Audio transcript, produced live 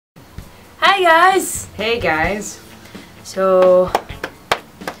Hi guys! Hey guys! So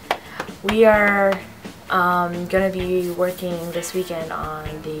we are gonna be working this weekend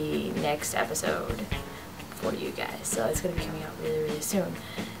on the next episode for you guys. So it's gonna be coming out really soon.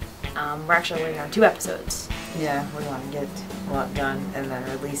 We're actually working on 2 episodes. Yeah, we want to get a lot done and then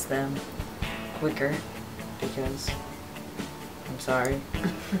release them quicker because I'm sorry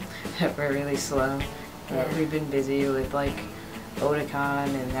we're really slow. Yeah. We've been busy with like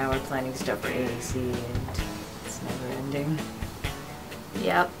Otakon and now we're planning stuff for AAC and it's never ending.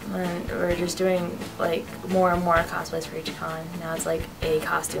 Yep, and we're just doing like more and more cosplays for each con. Now it's like a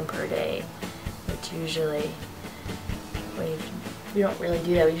costume per day, which usually we don't really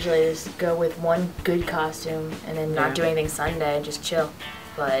do that. We usually just go with one good costume and then not do anything Sunday and just chill.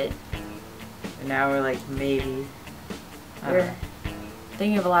 But and now we're like maybe we're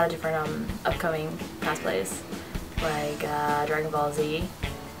thinking of a lot of different upcoming cosplays, like Dragon Ball Z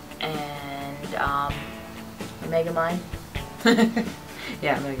and Megamind.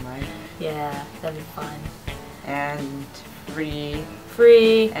 Yeah, Megamind. Yeah, that'd be fun. And Free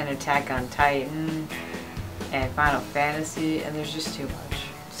and Attack on Titan and Final Fantasy, and there's just too much.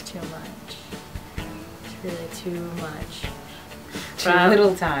 It's too much. It's really too much. Too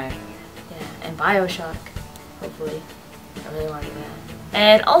little time. Yeah, and BioShock, hopefully. I really want to do that.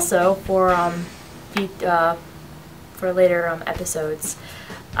 And also for later episodes,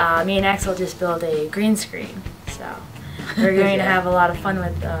 me and Axel just built a green screen, so we're going to have a lot of fun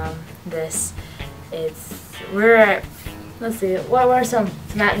with this. Let's see, what are some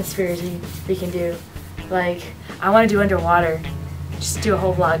atmospheres we can do? Like, I want to do underwater. Just do a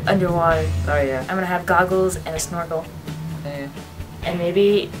whole vlog underwater. Oh yeah. I'm gonna have goggles and a snorkel. Yeah. And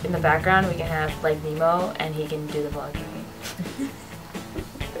maybe in the background we can have like Nemo and he can do the vlog with me.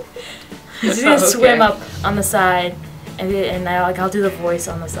 He's just gonna swim up on the side and I'll do the voice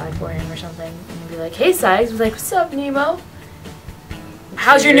on the side for him or something. And he'll be like, "Hey Saix," he's like, "What's up, Nemo?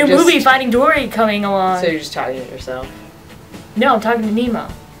 How's your new movie Finding Dory coming along?" So you're just talking to yourself? No, I'm talking to Nemo.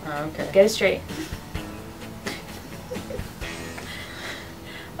 Oh, okay. Get it straight.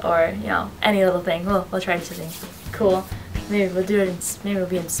 Or, you know, any little thing. We'll try something cool. Maybe we'll do it maybe we'll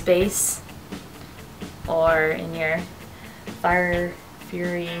be in space. Or in your fire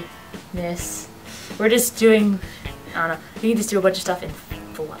fury-ness. We're just doing, I don't know, we can just do a bunch of stuff in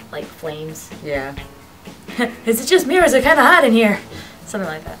like flames. Yeah. Is it just me or is it kind of hot in here? Something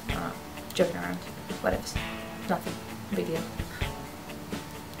like that. I don't know. Joking around. What ifs. Nothing. Big deal.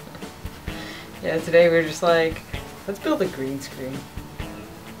 Yeah, today we were just like, let's build a green screen.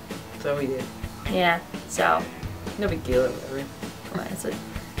 So we did. Yeah, so. No big deal or whatever. What is it?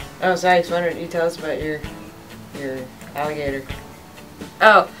 Oh, Saix, why don't you tell us about your alligator?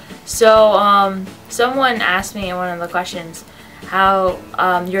 Oh, so someone asked me in one of the questions, how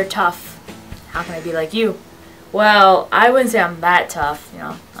you're tough. How can I be like you? Well, I wouldn't say I'm that tough. You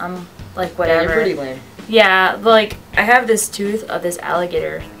know, I'm like whatever. Yeah, you're pretty lame. Yeah, like I have this tooth of this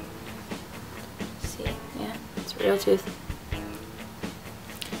alligator. See, yeah, it's a real tooth.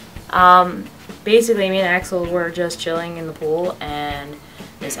 Basically, me and Axel were just chilling in the pool, and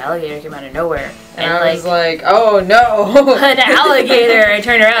this alligator came out of nowhere. And I was like, oh no! An alligator! I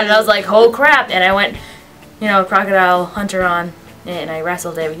turned around and I was like, oh crap! And I went, you know, crocodile hunter on, and I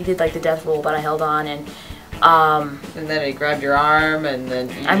wrestled it. He did like the death roll, but I held on, and then he grabbed your arm, and then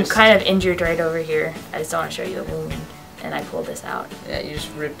I'm kind of injured right over here. I just don't want to show you the wound. And I pulled this out. Yeah, you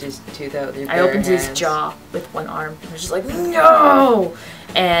just ripped his tooth out with your bare I opened hands. his jaw with one arm. I was just like, no!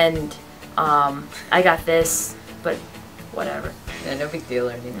 And I got this, but whatever. Yeah, no big deal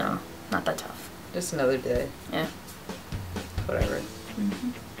or anything. No, not that tough. Just another day. Yeah. Whatever.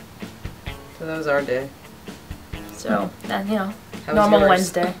 So that was our day. So, that, you know, How was normal yours?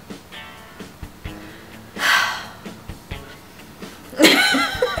 Wednesday.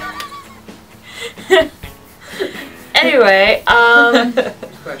 Anyway,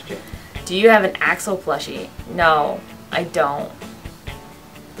 Question. do you have an Axel plushie? No, I don't.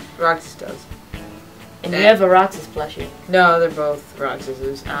 Roxas does. And you have a Roxas plushie. No, they're both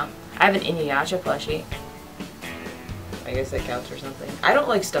Roxases. Oh, I have an Inuyasha plushie. I guess that counts for something. I don't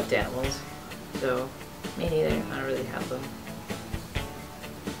like stuffed animals, so Me neither. I don't really have them.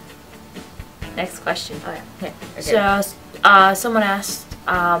 Next question. Oh yeah. Okay. So, someone asked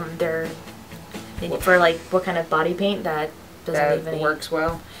for like what kind of body paint that doesn't leave any. Works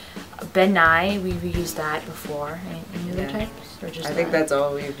well. Ben Nye, we've used that before. Any other types? Or just I think that's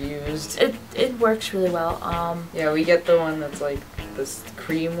all we've used. It works really well. Yeah, we get the one that's like this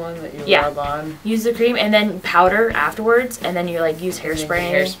cream one that you rub on. Use the cream and then powder afterwards, and then you like use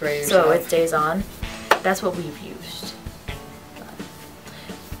hairspray so it stays on. That's what we've used. But,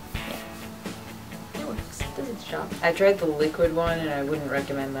 yeah. job. I tried the liquid one and I wouldn't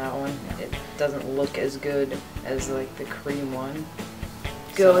recommend that one. No. It doesn't look as good as like the cream one.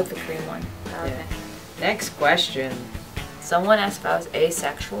 Go So, with the cream one. Okay. Yeah. Next question. Someone asked if I was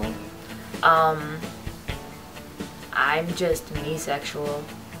asexual. I'm just me-sexual.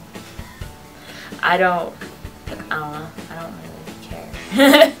 I don't know. I don't really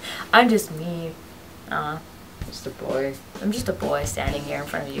care. I'm just me. Just a boy. I'm just a boy standing here in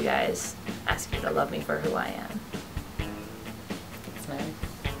front of you guys, asking you to love me for who I am. That's nice.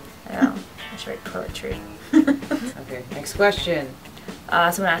 I know. I should write poetry. Okay, next question.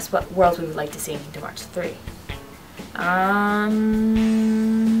 Someone asked what worlds we would like to see in Kingdom Hearts 3.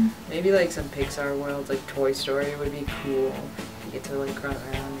 Maybe like some Pixar worlds, like Toy Story would be cool. You get to like run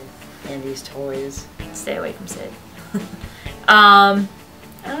around with Andy's toys. Stay away from Sid. I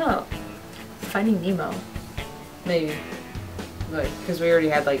don't know. Finding Nemo. Maybe. But, because we already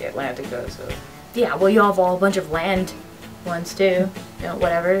had like Atlantica, so. Yeah, well, you have a bunch of land ones too. You know,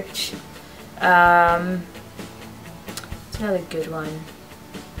 whatever. It's another good one.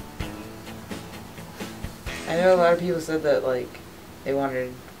 I know a lot of people said that like they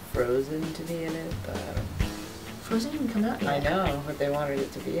wanted Frozen to be in it, but I don't. Frozen didn't come out yet. I know, but they wanted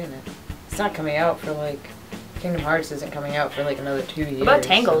it to be in it. It's not coming out for like Kingdom Hearts isn't coming out for like another 2 years. What about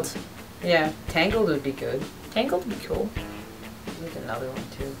Tangled? So. Yeah, Tangled would be good. Tangled would be cool. There's another one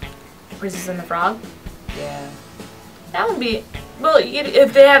too. Princess and the Frog? Yeah. That would be, well,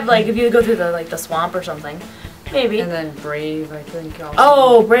 if they have like, if you go through the like the swamp or something, maybe. And then Brave, I think. Also.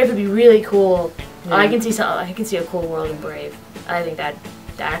 Oh, Brave would be really cool. Yeah. I can see a cool world in Brave. I think that'd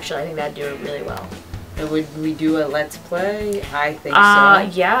do it really well. And would we do a Let's Play? I think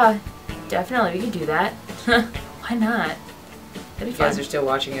so. Yeah, definitely. We could do that. Why not? That'd be You fun. guys are still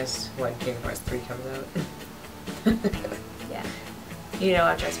watching us when Kingdom Hearts 3 comes out. Yeah. You know,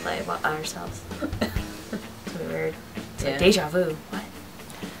 watch us play ourselves. It's really weird. It's like Yeah. deja vu. What?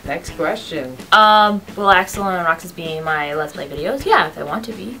 Next question. Will Axel and Roxas be in my Let's Play videos? Yeah, if they want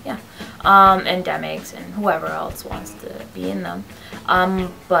to be, yeah. And Demix and whoever else wants to be in them.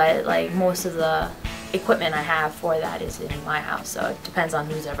 But like most of the equipment I have for that is in my house, so it depends on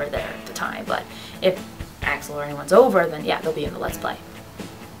who's ever there at the time. But if Axel or anyone's over, then yeah, they'll be in the Let's Play.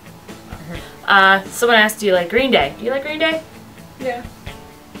 Someone asked, do you like Green Day? Do you like Green Day? Yeah.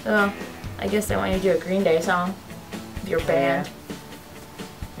 Oh, I guess they want you to do a Green Day song. With your band.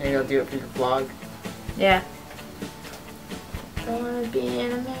 Maybe I'll do it for your vlog. Yeah. I wanna be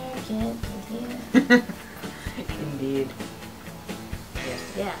an American. Yeah. Indeed.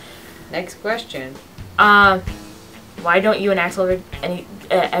 Yes. Yeah. Next question. Why don't you and Axel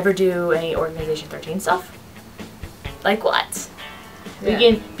ever do any Organization 13 stuff? Like what? Yeah.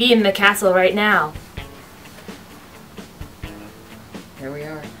 We can be in the castle right now. Here we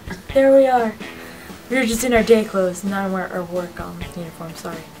are. There we are. We were just in our day clothes, not in our work uniform.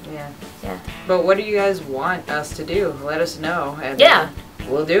 Sorry. Yeah. Yeah. But what do you guys want us to do? Let us know. And Yeah.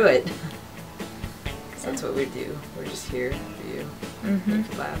 We'll do it. 'Cause that's what we do. We're just here for you. Mm-hmm.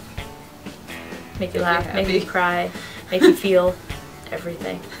 Make you laugh. Make you laugh, make happy. you cry, make you feel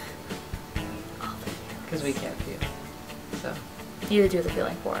everything. Because we can't feel. So. You do the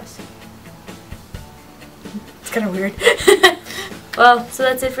feeling for us. It's kind of weird. Well, so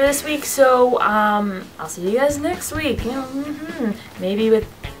that's it for this week. So, I'll see you guys next week. You know, maybe with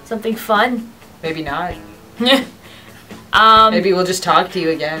something fun. Maybe not. Yeah. Maybe we'll just talk to you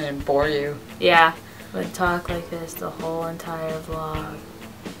again and bore you. Yeah, we'll talk like this the whole entire vlog.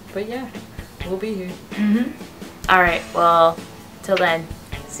 But yeah, we'll be here. All right. Well, till then.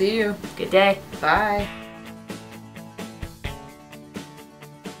 See you. Good day. Bye.